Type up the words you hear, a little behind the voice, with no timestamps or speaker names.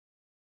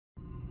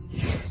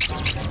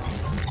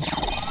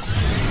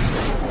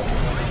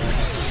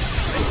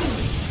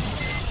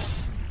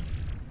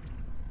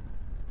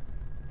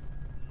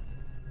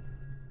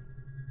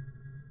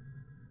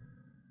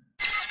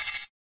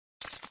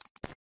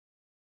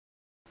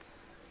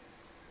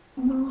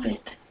Move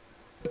it.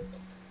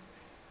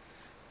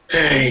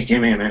 Hey,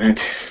 give me a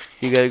minute.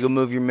 You gotta go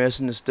move your mess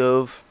in the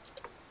stove.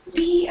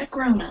 Be a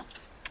grown-up.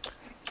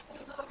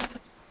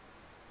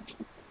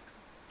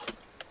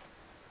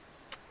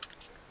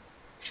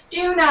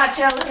 Do not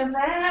tell him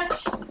that.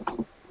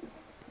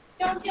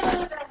 Don't tell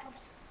him that.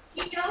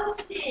 He knows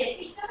it.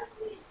 He knows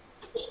it.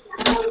 He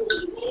knows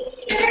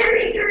it.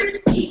 Very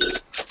dirty.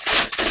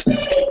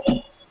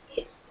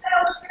 It's so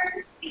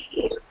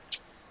dirty.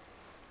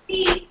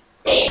 He's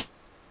sick.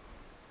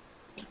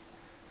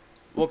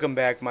 Welcome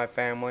back, my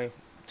family,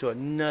 to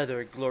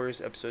another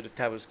glorious episode of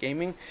Tabos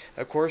Gaming.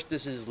 Of course,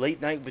 this is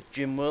Late Night with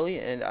Jim Willie,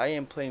 and I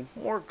am playing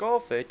more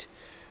Golf It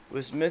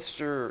with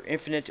Mr.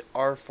 Infinite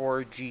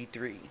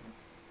R4G3,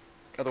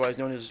 otherwise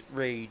known as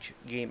Rage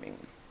Gaming.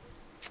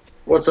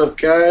 What's up,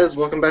 guys?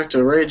 Welcome back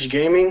to Rage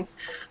Gaming.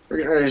 We're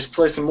getting ready to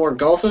play some more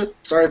Golf It.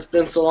 Sorry it's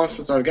been so long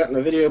since I've gotten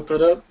a video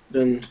put up.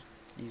 Been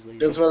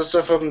doing some other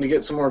stuff, hoping to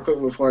get some more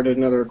equipment before I did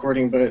another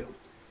recording, but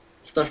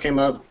stuff came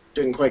up.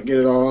 Didn't quite get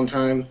it all on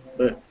time,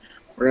 but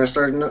we're going to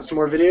start some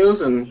more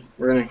videos, and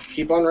we're going to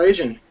keep on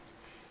raging.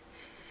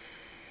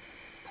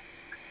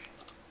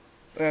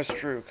 That's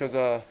true, because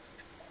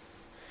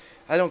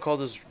I don't call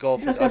this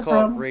Golf That's It, I no call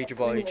problem. it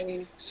Rageable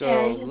H. So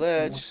Yeah, he's just-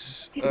 let's...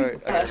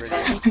 Alright, I got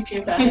ready. Okay,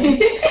 bye.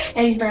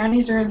 Hey,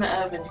 brownies are in the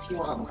oven if you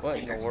want one. What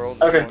in the world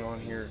is Okay. going on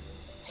here?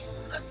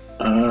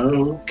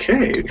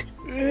 Okay.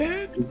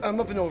 I'm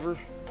up and over.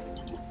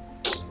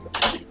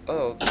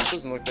 Oh, this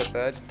doesn't look that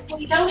bad. Well,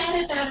 don't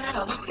edit that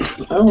out.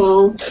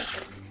 Hello.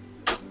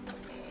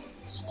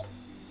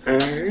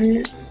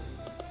 Alright.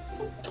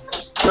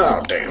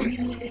 Oh,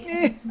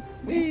 damn.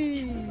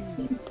 Whee!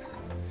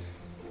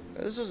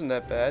 This wasn't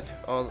that bad.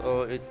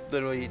 Although it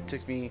literally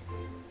took me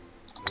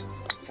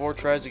 4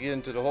 tries to get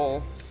into the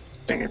hole.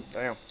 Dang it.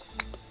 Damn.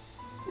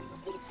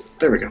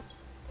 There we go.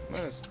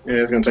 Nice. Yeah,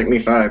 it's going to take me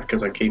 5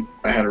 because I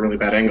had a really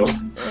bad angle. Wait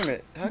a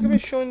minute. How come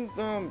it's showing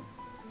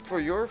for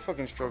your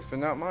fucking strokes but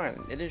not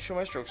mine? It didn't show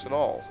my strokes at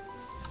all.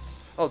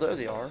 Oh, there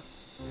they are.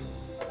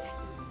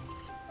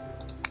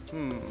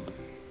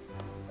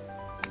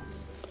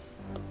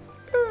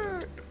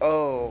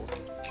 Oh,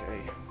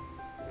 okay.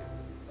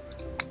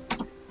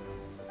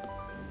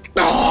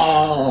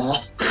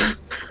 Oh!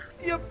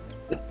 Yep.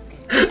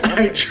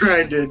 I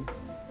tried to.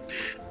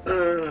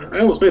 I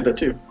almost made that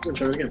too. I'm gonna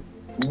try it again.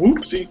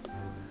 Whoopsie.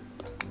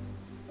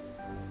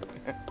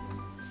 Oh,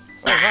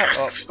 hi.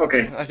 Oh,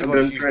 Okay, I I'm thought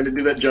done you- trying to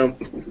do that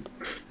jump.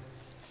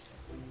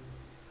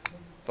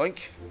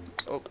 blink.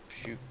 Oh,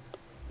 shoot.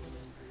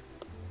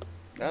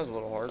 That was a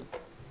little hard.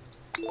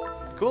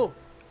 Cool.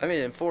 I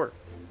made it in 4.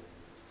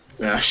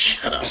 Ah,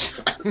 shut up.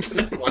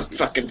 I'm 1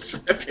 fucking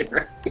second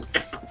right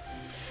now.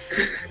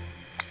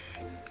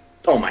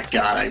 Oh my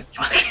god, I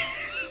fucking.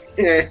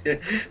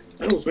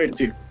 I almost made it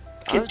too.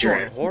 I was Get your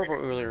doing ass. horrible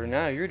earlier.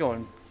 Now you're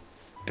doing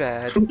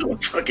bad. I'm doing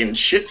fucking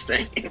shit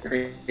stain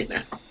right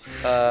now.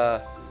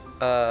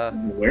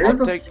 Where I'm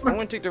the gonna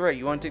fuck? take the right.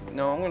 You want to take?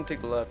 No, I'm gonna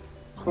take the left.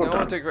 Hold no, I'm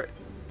on. gonna take right.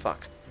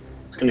 Fuck.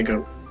 It's gonna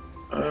go.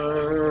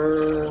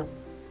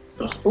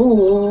 The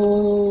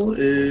hole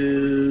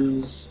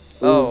is.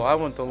 Oh, I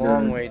went the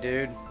long Yeah. way,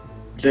 dude.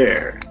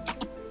 There.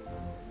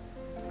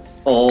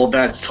 Oh,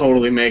 that's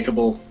totally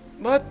makeable.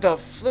 What the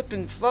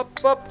flippin' flop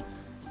flop?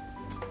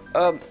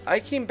 I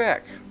came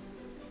back.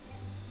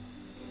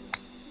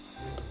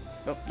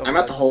 Nope, nope, I'm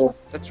at the hole.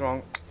 That's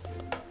wrong.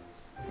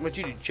 What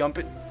you do? Jump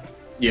it?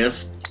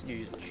 Yes,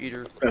 You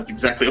cheater. that's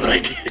exactly what I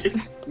did.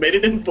 Made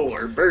it in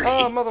 4, birdie.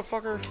 Oh,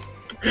 motherfucker.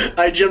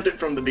 I jumped it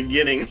from the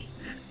beginning.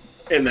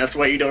 And that's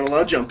why you don't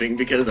allow jumping,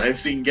 because I've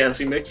seen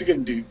Gassy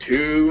Mexican do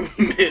too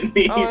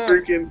many Oh, yeah.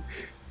 freaking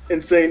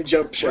insane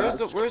jump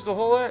shots. Where's the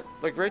hole at?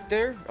 Like right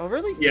there? Oh,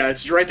 really? Yeah,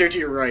 it's right there to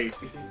your right.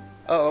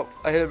 Oh,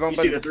 I hit it wrong You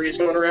see the button. 3s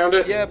going around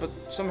it? Yeah, but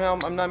somehow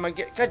I'm not in my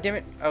get. God damn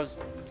it! I was.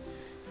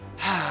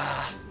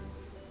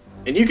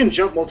 And you can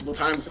jump multiple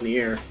times in the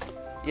air.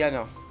 Yeah,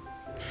 no.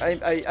 I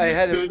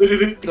had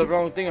the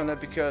wrong thing on that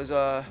because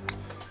God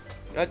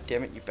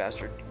damn it, you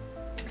bastard.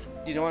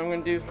 You know what I'm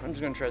gonna do? I'm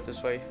just gonna try it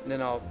this way, and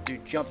then I'll do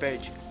jump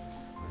edge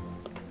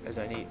as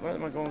I need. Where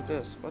am I going with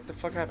this? What the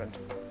fuck happened?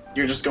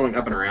 You're just going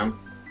up and around.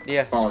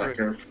 Yeah. Follow that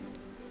screw it. curve.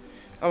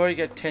 I already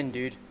got 10,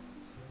 dude.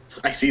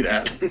 I see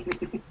that.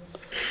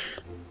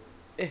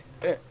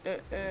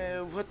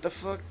 What the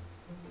fuck?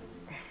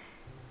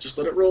 Just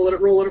let it roll, let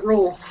it roll, let it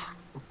roll.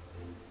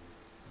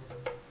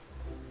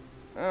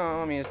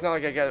 Oh, I mean, it's not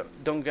like I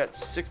don't got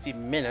 60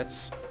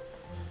 minutes.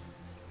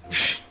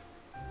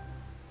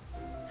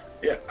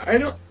 Yeah, I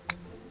don't.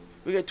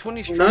 We got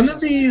 20 strokes None in of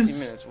 60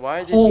 these minutes. Why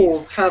did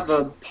holes have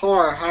a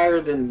par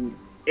higher than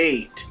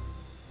 8.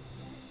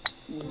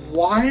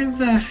 Why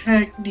the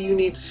heck do you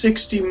need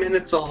 60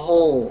 minutes a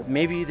hole?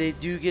 Maybe they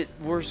do get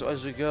worse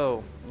as we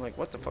go. I'm like,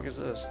 what the fuck is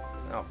this?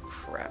 Oh,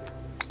 crap.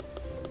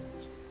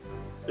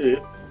 Uh,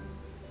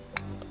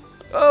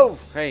 Oh,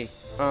 hey,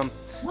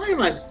 Why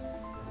am I?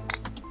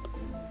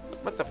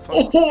 what the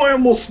fuck? Oh, I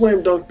almost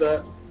slam dunked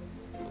that.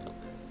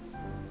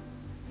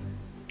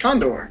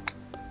 Condor.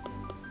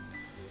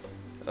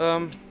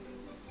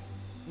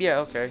 Yeah,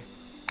 okay.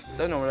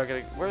 Don't know where I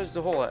gotta. Where's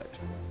the hole at?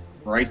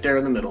 Right there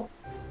in the middle.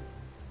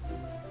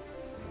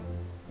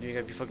 You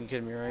gotta be fucking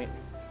kidding me, right?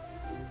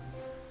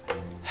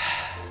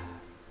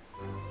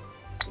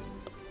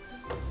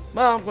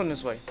 Well, I'm going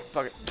this way.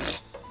 Fuck it.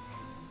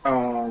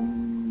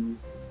 Oh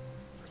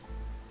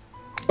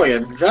yeah,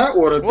 that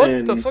would have What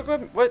been the fuck?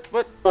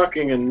 What?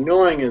 fucking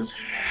annoying as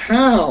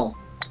hell.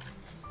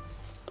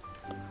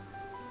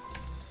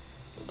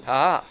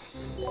 Ah.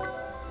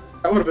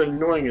 That would have been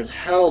annoying as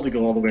hell to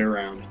go all the way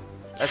around.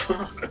 That's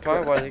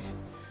probably why they...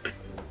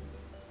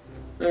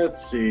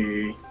 Let's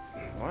see.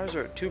 Why is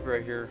there a tube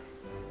right here?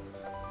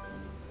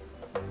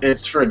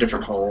 It's for a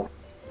different hole.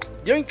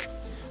 Yoink!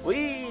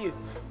 Wee!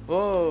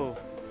 Whoa!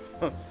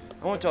 Huh.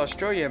 I went to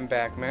Australia and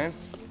back, man.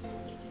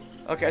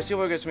 Okay, I see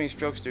why I got so many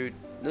strokes, dude.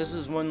 This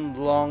is one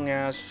long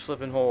ass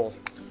flipping hole.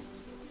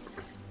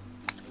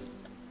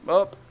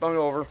 Oh, went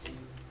over.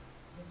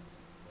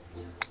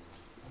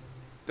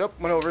 Nope,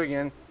 went over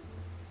again.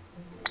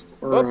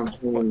 We're on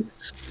hole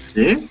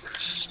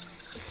 6?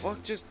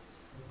 Fuck, just...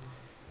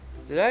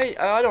 Did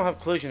I don't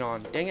have collision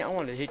on. Dang it, I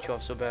wanted to hit you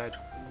off so bad.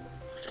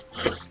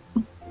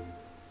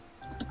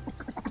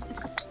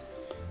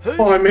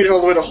 Oh, I made it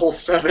all the way to hole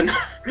 7.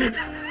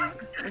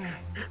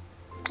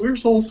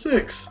 Where's hole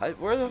 6?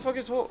 Where the fuck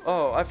is hole...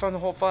 Oh, I found the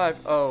hole 5.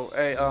 Oh,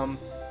 hey,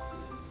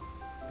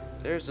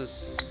 there's a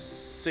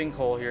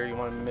sinkhole here you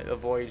want to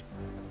avoid.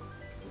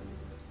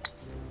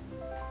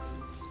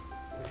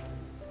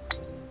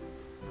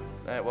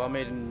 Alright, well, I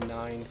made it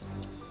 9.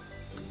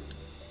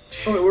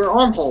 Oh, wait, we're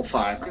on hole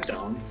 5. I'm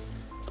down.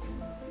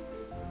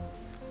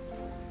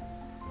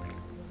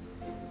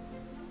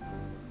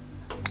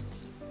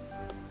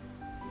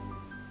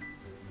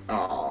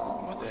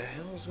 Oh. What the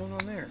hell is going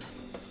on there?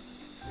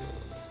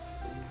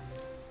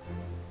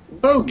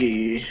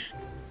 Bogey.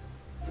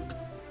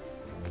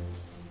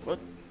 What?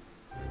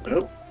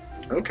 Oh,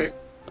 okay.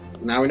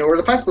 Now we know where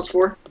the pipe was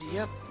for.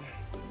 Yep.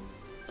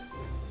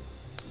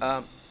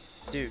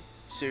 Dude,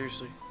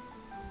 seriously.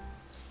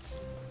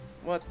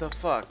 What the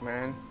fuck,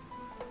 man?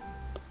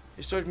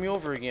 You started me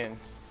over again.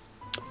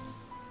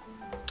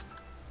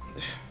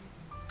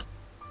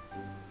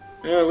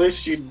 Yeah, at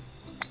least you...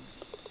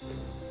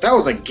 That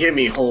was a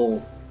gimme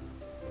hole.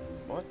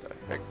 What the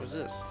heck was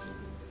this?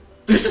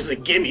 This is a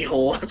gimme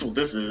hole, that's what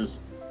this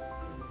is.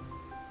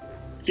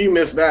 If you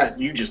miss that,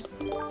 you just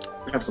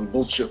have some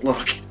bullshit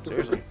luck.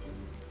 Seriously.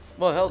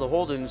 Well, hell, the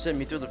hole didn't send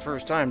me through the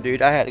first time,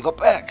 dude. I had to go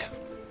back.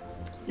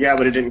 Yeah,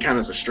 but it didn't count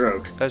as a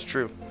stroke. That's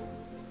true.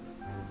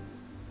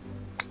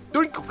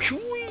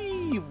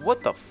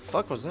 What the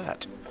fuck was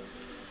that?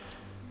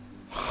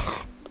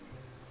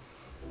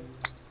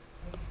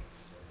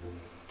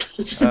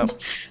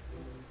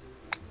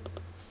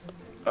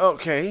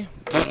 Okay.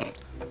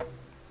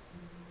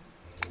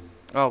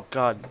 Oh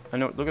god, I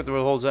know. Look at the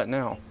hole's at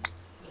now.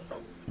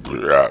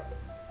 That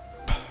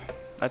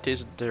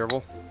tasted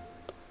terrible.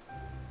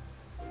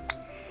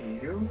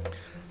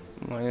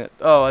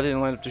 Oh, I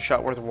didn't line up the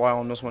shot worth a while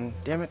on this one.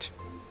 Damn it.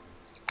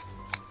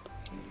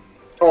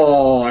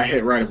 Oh, I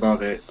hit right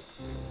above it.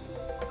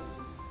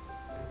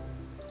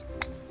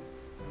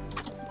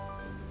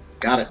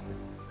 Got it.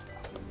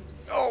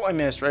 Oh, I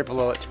missed right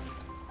below it.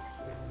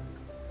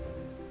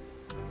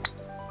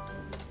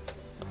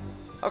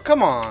 Oh,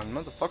 come on,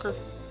 motherfucker.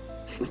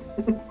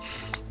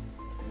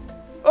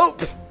 Oh!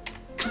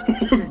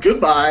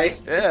 Goodbye.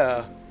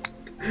 Yeah.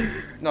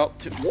 No,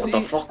 What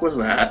the fuck was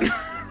that?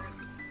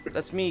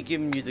 That's me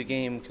giving you the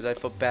game because I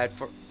felt bad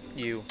for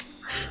you.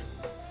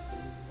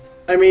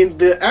 I mean,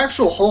 the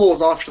actual hole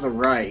is off to the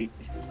right.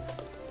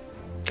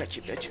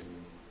 Gotcha, bitch.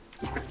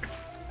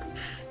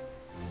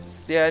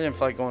 Yeah, I didn't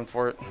feel like going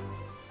for it.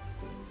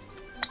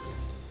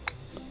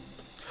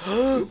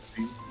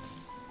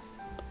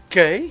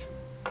 Okay.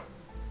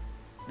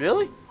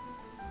 Really?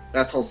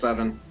 That's hole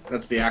 7.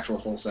 That's the actual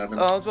hole 7.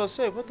 Oh, I was about to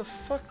say, what the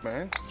fuck,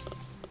 man?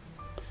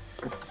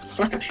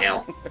 Fucking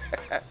hell.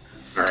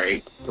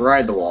 Alright,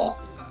 ride the wall.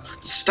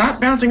 Stop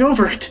bouncing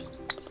over it!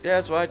 Yeah,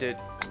 that's what I did.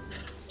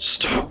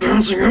 Stop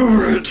bouncing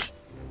over it!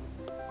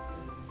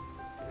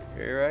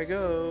 Here I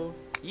go.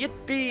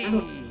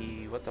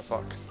 Yippee! What the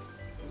fuck?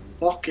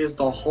 Fuck is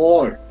the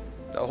hole?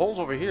 The hole's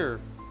over here.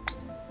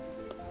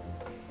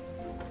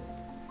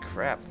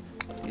 Crap.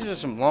 These are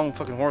some long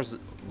fucking horses.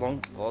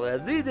 Long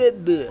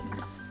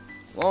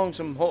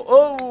some hole.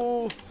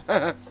 Oh!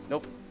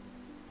 Nope.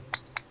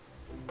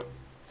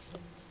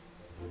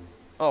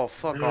 Oh,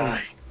 fuck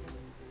off.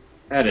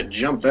 I had to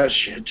jump that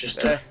shit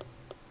just to...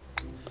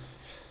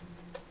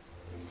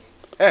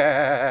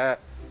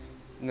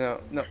 No,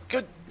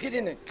 go, get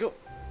in it, go.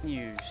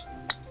 You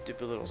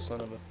stupid little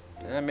son of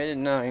a... I made it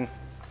 9.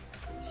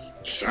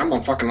 I'm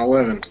on fucking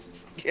 11.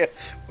 Yeah,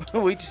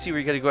 wait to see where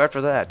you gotta go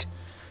after that.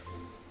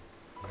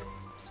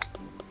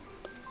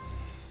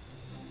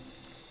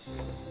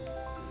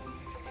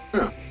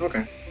 Oh,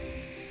 okay.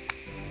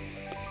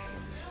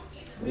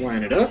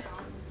 Line it up.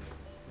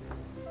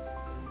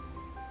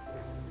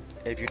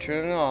 If you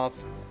turn it off,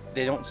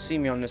 they don't see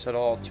me on this at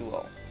all too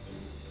well.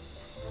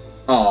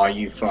 Oh,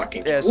 you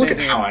fucking... Yeah, Look at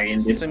how I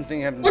ended. Same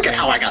thing happened. Look at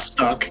how I got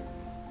stuck.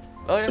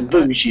 Oh yeah. Some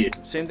bullshit.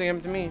 Same thing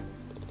happened to me.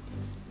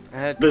 I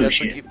had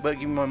Bullshit.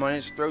 but my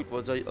minus throat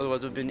was otherwise it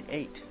would have been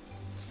 8.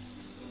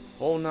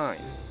 Whole 9.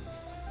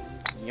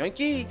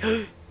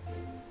 Yoinky!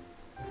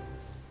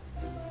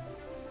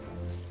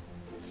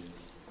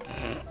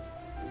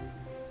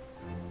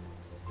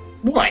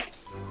 What?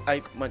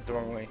 I went the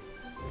wrong way.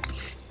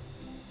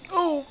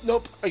 Oh,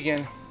 nope,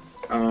 again.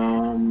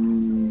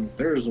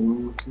 There's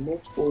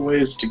multiple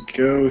ways to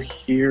go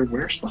here.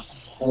 Where's the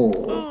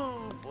hole?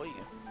 Oh, boy.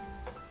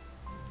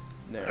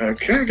 No.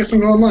 Okay, I guess I'm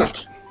going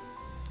left.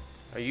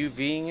 Are you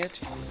V'ing it?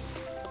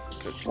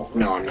 Oh,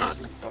 no, I'm not.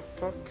 The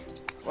fuck?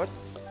 What?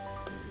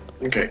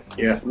 Okay,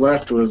 yeah,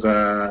 left was,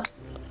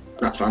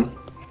 not fun.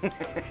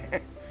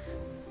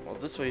 Well,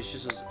 this way is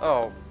just as...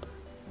 Oh.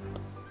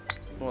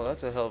 Well,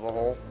 that's a hell of a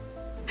hole.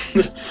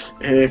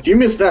 If you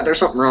missed that, there's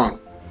something wrong.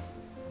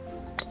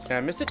 I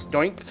missed it.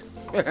 Doink.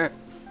 I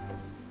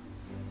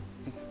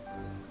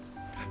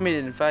made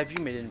it in 5.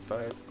 You made it in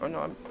 5. Oh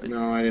no,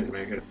 No, I didn't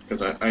make it,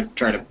 because I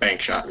tried a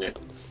bank shot and it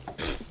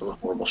was a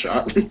horrible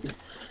shot.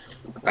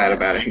 I had a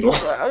bad angle.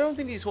 I don't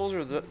think these holes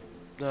are the...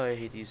 Oh, I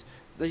hate these.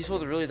 These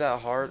holes are really that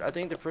hard. I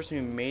think the person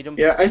who made them...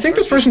 Yeah, I think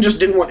this person just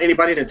didn't want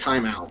anybody to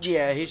time out.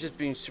 Yeah, he's just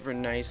being super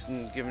nice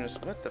and giving us...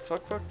 What the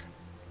fuck?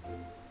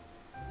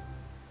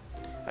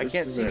 I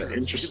can't see. This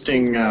is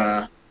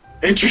an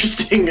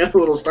interesting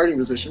little starting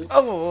position.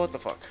 Oh, what the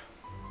fuck?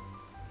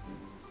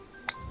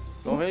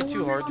 Don't hit it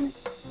too hard.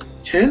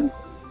 10?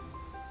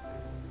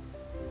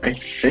 I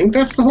think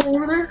that's the hole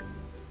over there?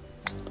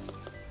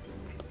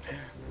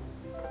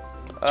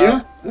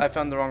 Yeah. I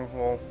found the wrong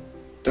hole.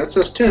 That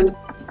says 10.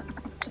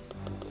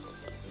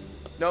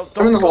 No, I'm in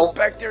don't the go hole.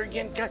 back there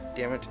again. God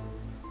damn it.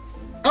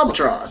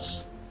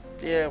 Albatross.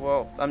 Yeah,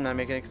 well, I'm not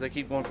making it because I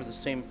keep going for the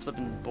same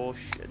flipping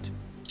bullshit.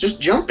 Just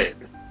jump it.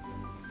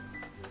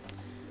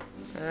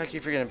 I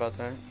keep forgetting about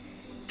that.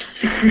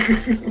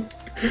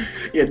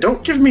 Yeah,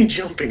 don't give me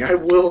jumping. I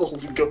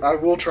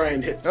will try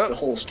and hit Oh. the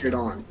hole straight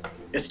on.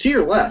 It's to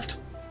your left.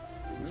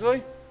 This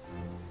way?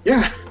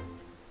 Yeah.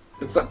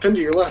 It's that pin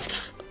to your left.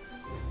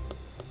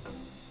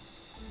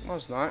 No,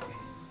 it's not.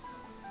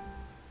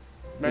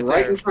 Right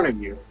there. in front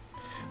of you.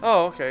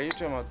 Oh, okay. You're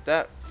talking about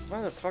that.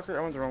 Motherfucker,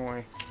 I went the wrong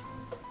way.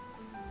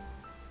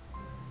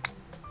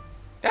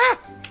 Ah!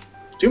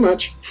 Too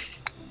much.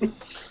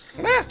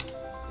 Ah!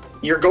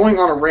 You're going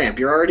on a ramp.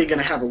 You're already going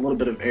to have a little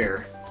bit of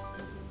air.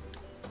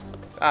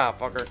 Ah,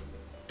 fucker.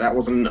 That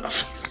was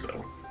enough.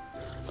 So.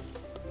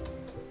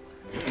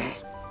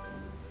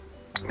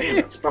 Man,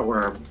 that spot where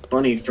our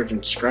bunny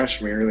freaking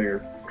scratched me earlier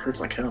hurts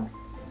like hell.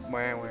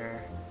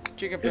 Where?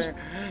 Chicken bear.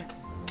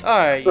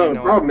 Alright, No, you the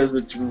know problem is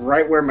it's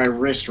right where my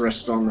wrist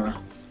rests on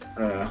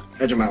the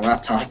edge of my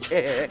laptop. what?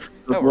 It's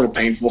a little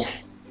painful.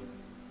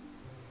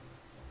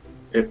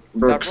 It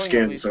broke rolling,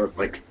 skin, please. so it's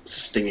like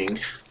stinging.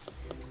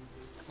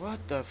 What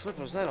the flip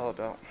was that all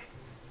about?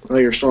 Well,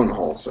 you're still in the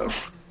hole, so.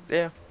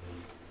 Yeah.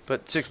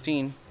 But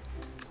 16.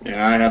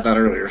 Yeah, I had that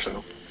earlier,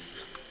 so.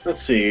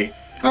 Let's see.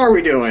 How are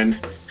we doing?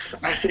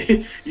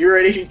 You're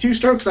at 82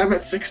 strokes, I'm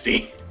at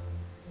 60.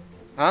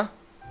 Huh?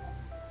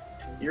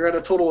 You're at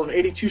a total of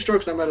 82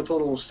 strokes, I'm at a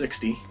total of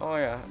 60. Oh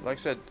yeah, like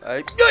I said,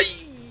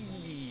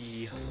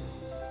 Yay!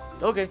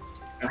 Okay.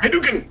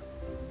 Hadouken!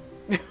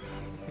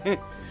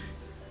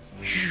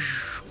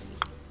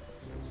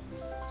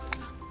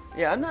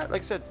 Yeah, I'm not,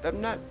 like I said,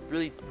 I'm not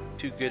really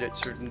too good at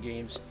certain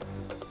games.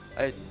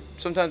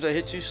 Sometimes I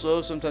hit too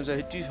slow, sometimes I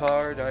hit too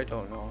hard, I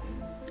don't know.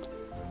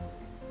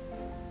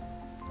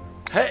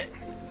 Hey!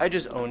 I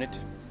just own it,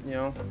 you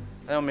know?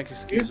 I don't make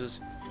excuses.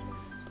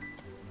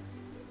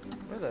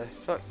 Where the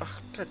fuck? Oh,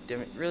 God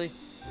damn it, really?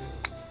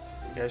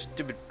 Yeah,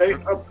 stupid. Hey,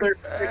 up there.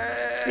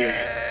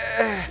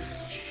 Yeah.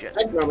 Shit.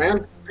 Thank you, man.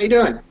 How you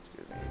doing?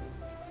 Excuse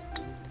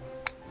me.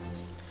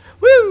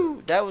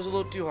 Woo! That was a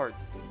little too hard.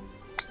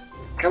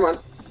 Come on.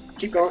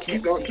 Keep going,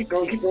 keep going, keep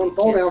going, keep going.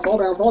 Fall down, fall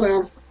down, fall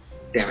down.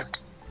 Damn it.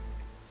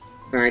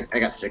 Alright, I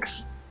got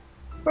 6.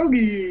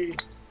 Bogey!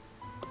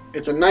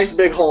 It's a nice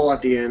big hole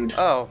at the end.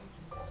 Oh.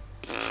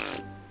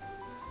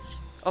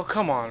 Oh,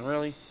 come on,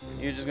 really?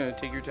 You're just gonna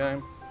take your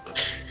time?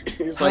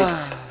 It's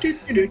like,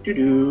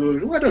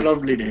 do, what a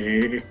lovely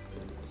day.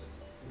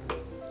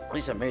 At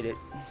least I made it.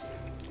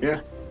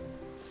 Yeah.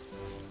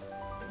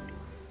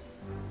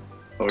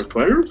 Or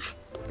 12?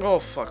 Oh,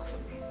 fuck.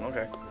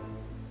 Okay.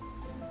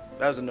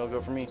 That was a no-go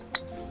for me.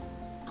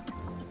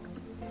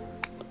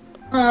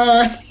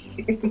 Oh,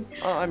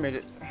 I made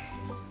it.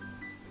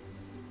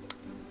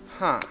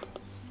 Huh.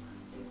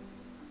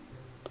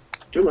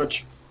 too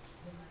much.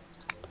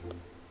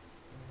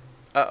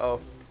 Uh-oh.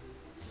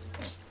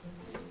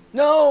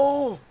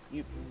 No!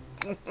 You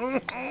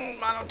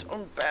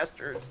monotone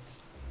bastard.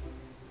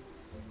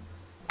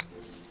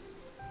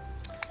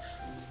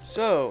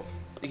 So,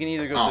 you can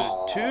either go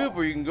to the tube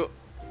or you can go...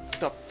 What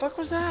the fuck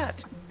was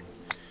that?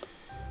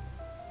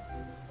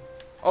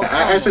 Oh,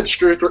 I said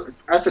screw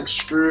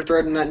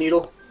thread in that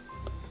needle.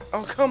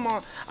 Oh, come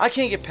on. I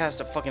can't get past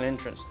the fucking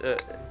entrance.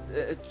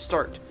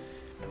 Start.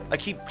 I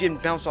keep getting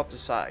bounced off the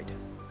side.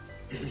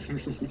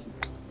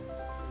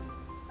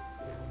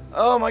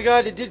 Oh my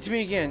god, it did it to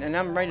me again, and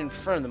I'm right in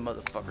front of the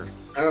motherfucker.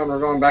 Oh, we're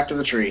going back to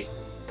the tree.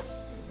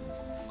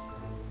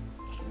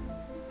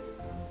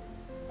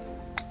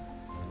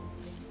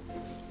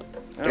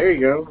 Oh. There you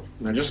go.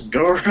 Now just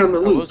go around the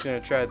I loop. was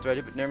gonna try to thread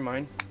it, but never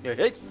mind. Yeah,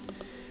 hey!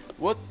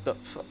 What the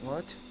fuck?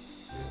 What?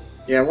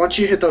 Yeah, once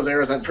you hit those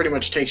arrows, that pretty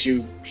much takes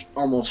you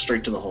almost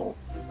straight to the hole.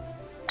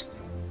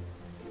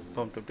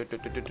 Bump, dum, dum, dum,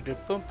 dum, dum, dum,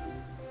 bump.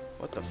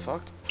 What the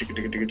fuck? I I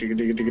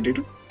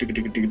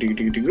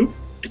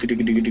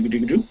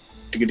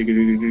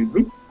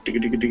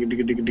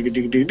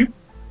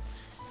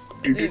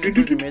think the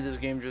dude who made this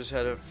game just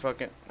had a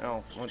fucking...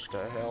 Oh, what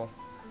the hell?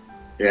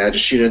 Yeah,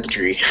 just shoot at the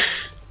tree.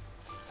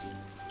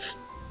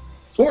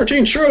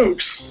 14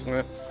 strokes!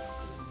 Yeah.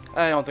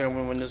 I don't think I'm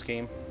gonna win this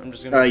game. I'm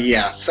just gonna...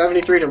 Yeah,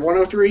 73 to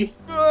 103.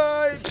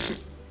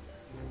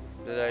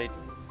 Did I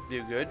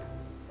do good?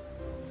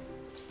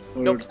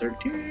 Nope.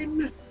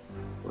 13.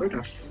 Where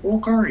the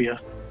fuck are you?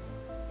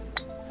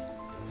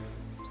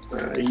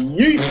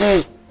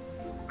 Yeet!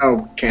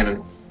 Oh,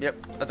 cannon. Yep,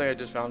 I think I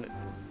just found it.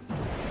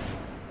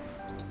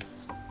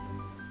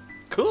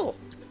 Cool.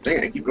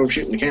 Dang, I keep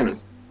overshooting the cannon.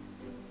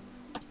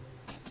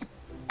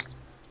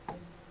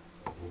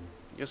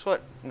 Guess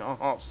what? No,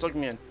 oh, suck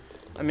me in.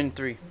 I'm in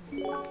 3.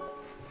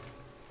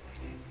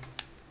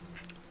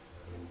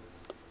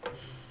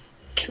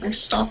 Can I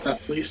stop that,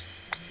 please?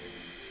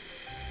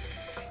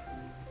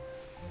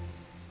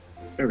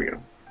 There we go.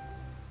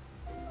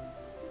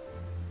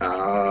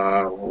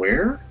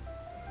 Where?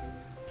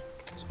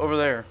 It's over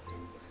there.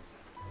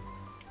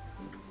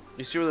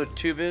 You see where the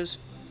tube is?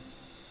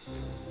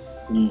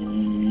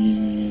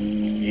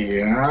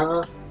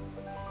 Yeah.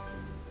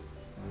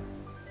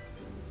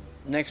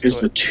 Next Is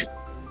to the it. two?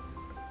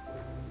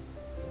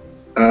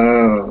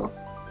 Oh.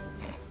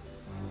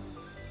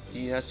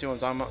 Yeah, that's the one I'm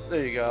talking about.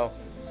 There you go.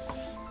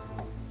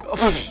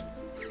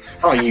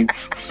 Oh, you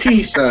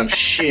piece of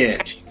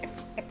shit.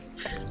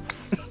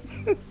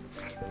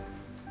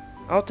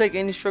 I'll take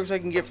any strokes I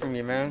can get from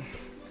you, man.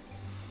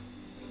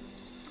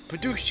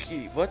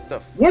 Padushki, what the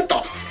What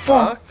the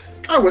fuck?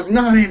 I was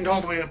not aimed all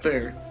the way up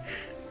there.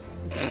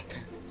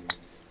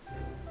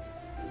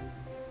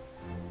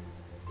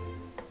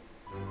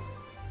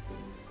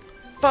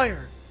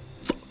 Fire!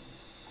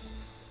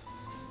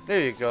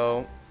 There you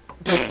go.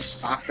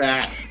 Stop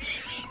that.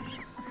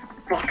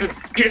 Fucking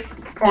get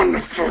on the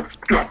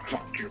fuck. God,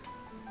 fuck you.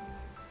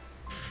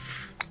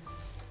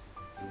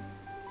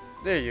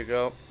 There you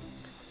go.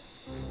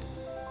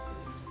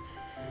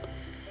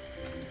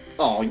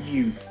 Oh,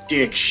 you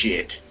dick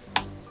shit.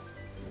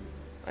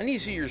 I need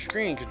to see your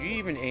screen. Could you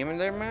even aim in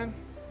there, man?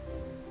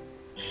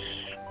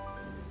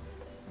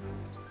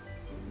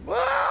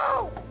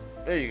 Wow!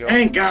 There you go.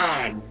 Thank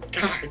God.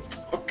 God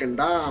fucking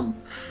damn.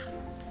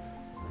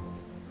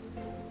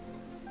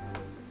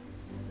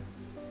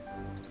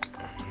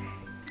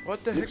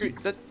 What the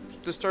heck? That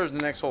just started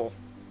the next hole.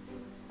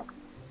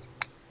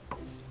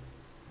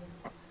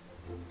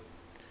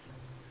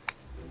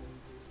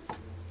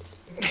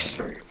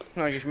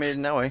 I guess you made it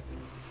in that way.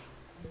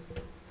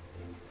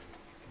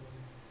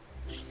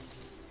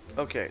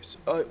 Okay, so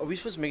are we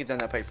supposed to make it down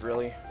that pipe,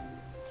 really?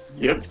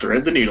 Yep,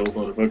 thread the needle,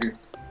 motherfucker.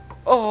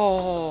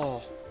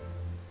 Oh!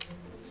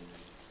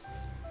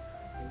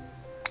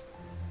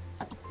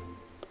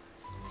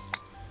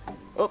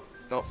 Oh,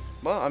 no.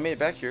 Well, I made it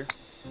back here.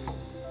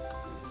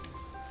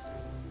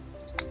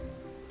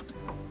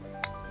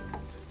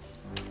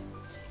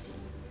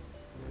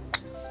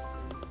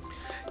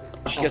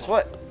 Guess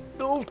what?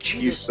 Oh,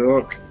 Jesus. You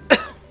suck.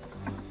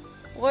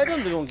 Well, I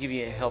don't give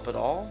you any help at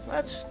all.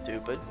 That's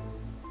stupid.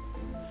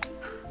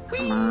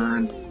 Come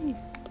on.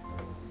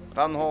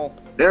 Found the hole.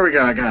 There we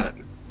go, I got it.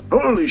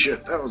 Holy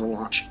shit, that was a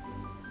launch.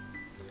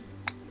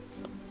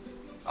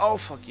 Oh,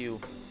 fuck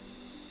you.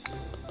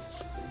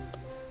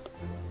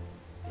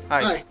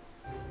 Hi. Hi.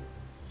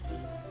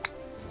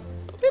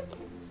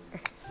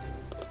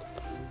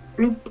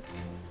 Bloop.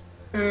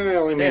 I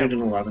only made it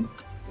in 11.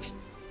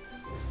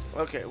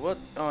 Okay, what?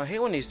 Oh, I hate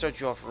when they start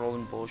you off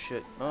rolling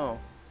bullshit. Oh,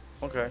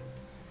 okay.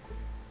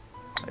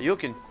 You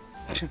can.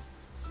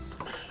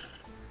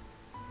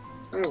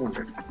 I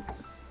wonder.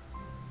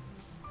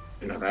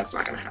 No, that's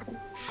not gonna happen.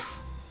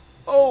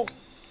 Oh,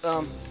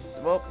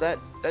 well, that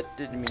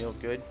didn't me no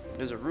good.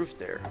 There's a roof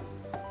there.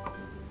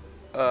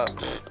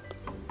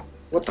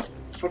 What the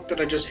fuck did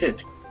I just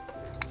hit?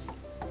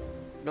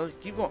 No,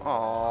 keep going.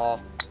 Aww.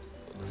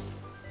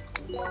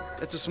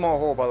 It's a small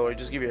hole, by the way.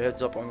 Just give you a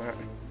heads up on that.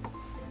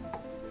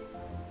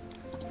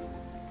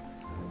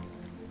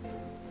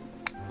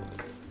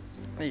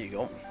 There you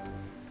go.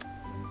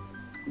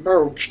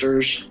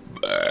 Bergsters.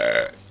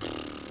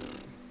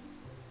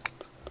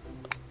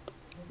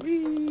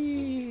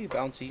 Whee!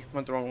 Bouncy.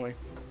 Went the wrong way.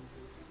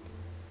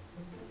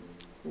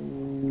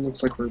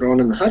 Looks like we're going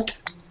in the hut.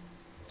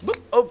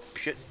 Boop. Oh,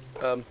 shit.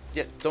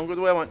 Yeah, don't go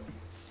the way I went.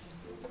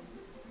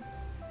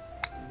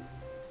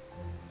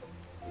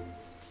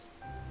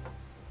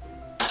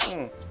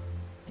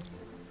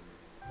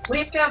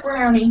 We've got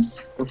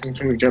brownies.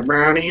 We got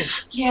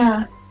brownies.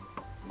 Yeah.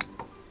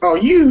 Oh,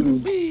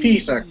 you Whee!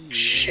 piece of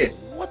shit.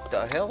 What the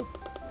The hell?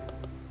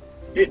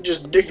 It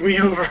just digged me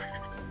over.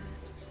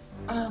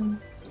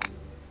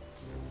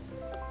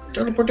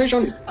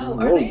 Teleportation. Oh, Whoa.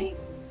 are they?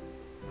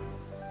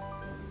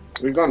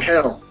 We've gone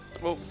hell.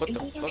 Whoa, what Is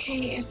the it fuck?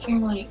 okay if they're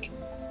like,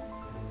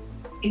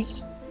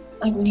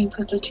 like when you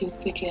put the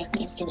toothpick in,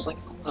 if there's like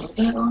a little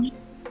bit on it?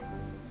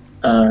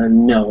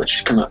 No, it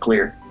should come out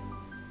clear.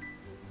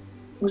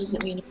 What does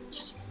it mean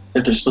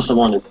If there's still some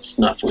on it, it's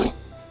not fully.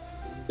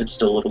 It's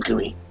still a little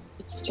gooey.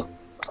 it's still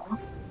raw?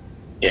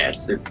 Yeah,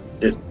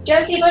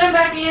 Jesse, put him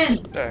back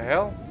in. The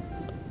hell?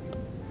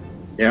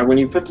 yeah, when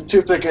you put the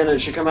toothpick in, it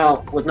should come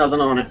out with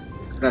nothing on it.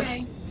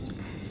 Okay.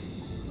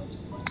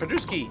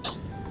 Padruski.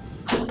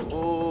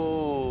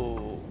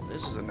 Oh,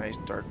 this is a nice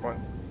dark one.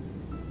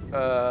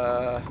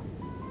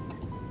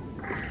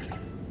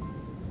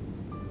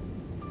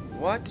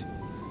 What?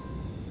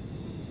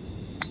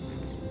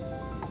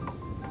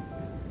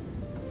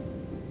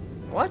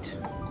 What?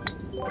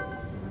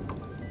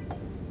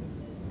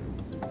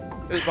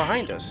 It was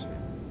behind us.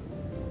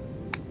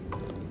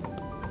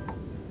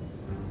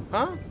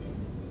 Huh?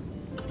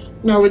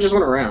 No, we just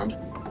went around.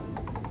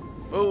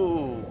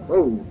 Oh.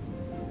 Whoa.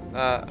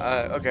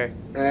 Okay.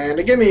 And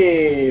a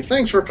gimme.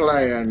 Thanks for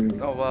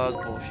playing. Oh, well,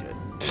 that's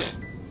bullshit.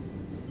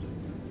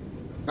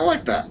 I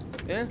like that.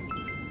 Yeah.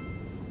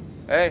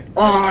 Hey,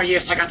 Oh,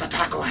 yes, I got the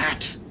taco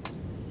hat.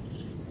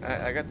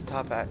 I got the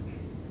top hat.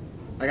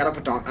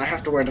 I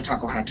have to wear the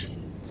taco hat.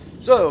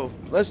 So,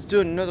 let's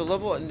do another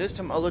level, and this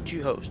time I'll let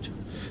you host.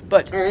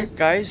 But, Alright.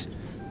 guys,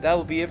 that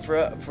will be it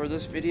for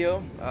this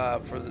video,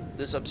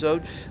 this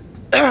episode.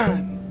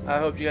 I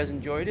hope you guys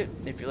enjoyed it.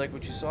 If you like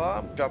what you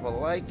saw, drop a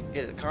like,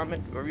 get a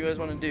comment, whatever you guys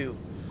want to do.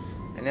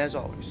 And as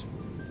always,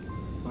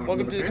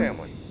 welcome to the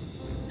family.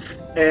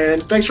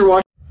 And thanks for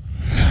watching.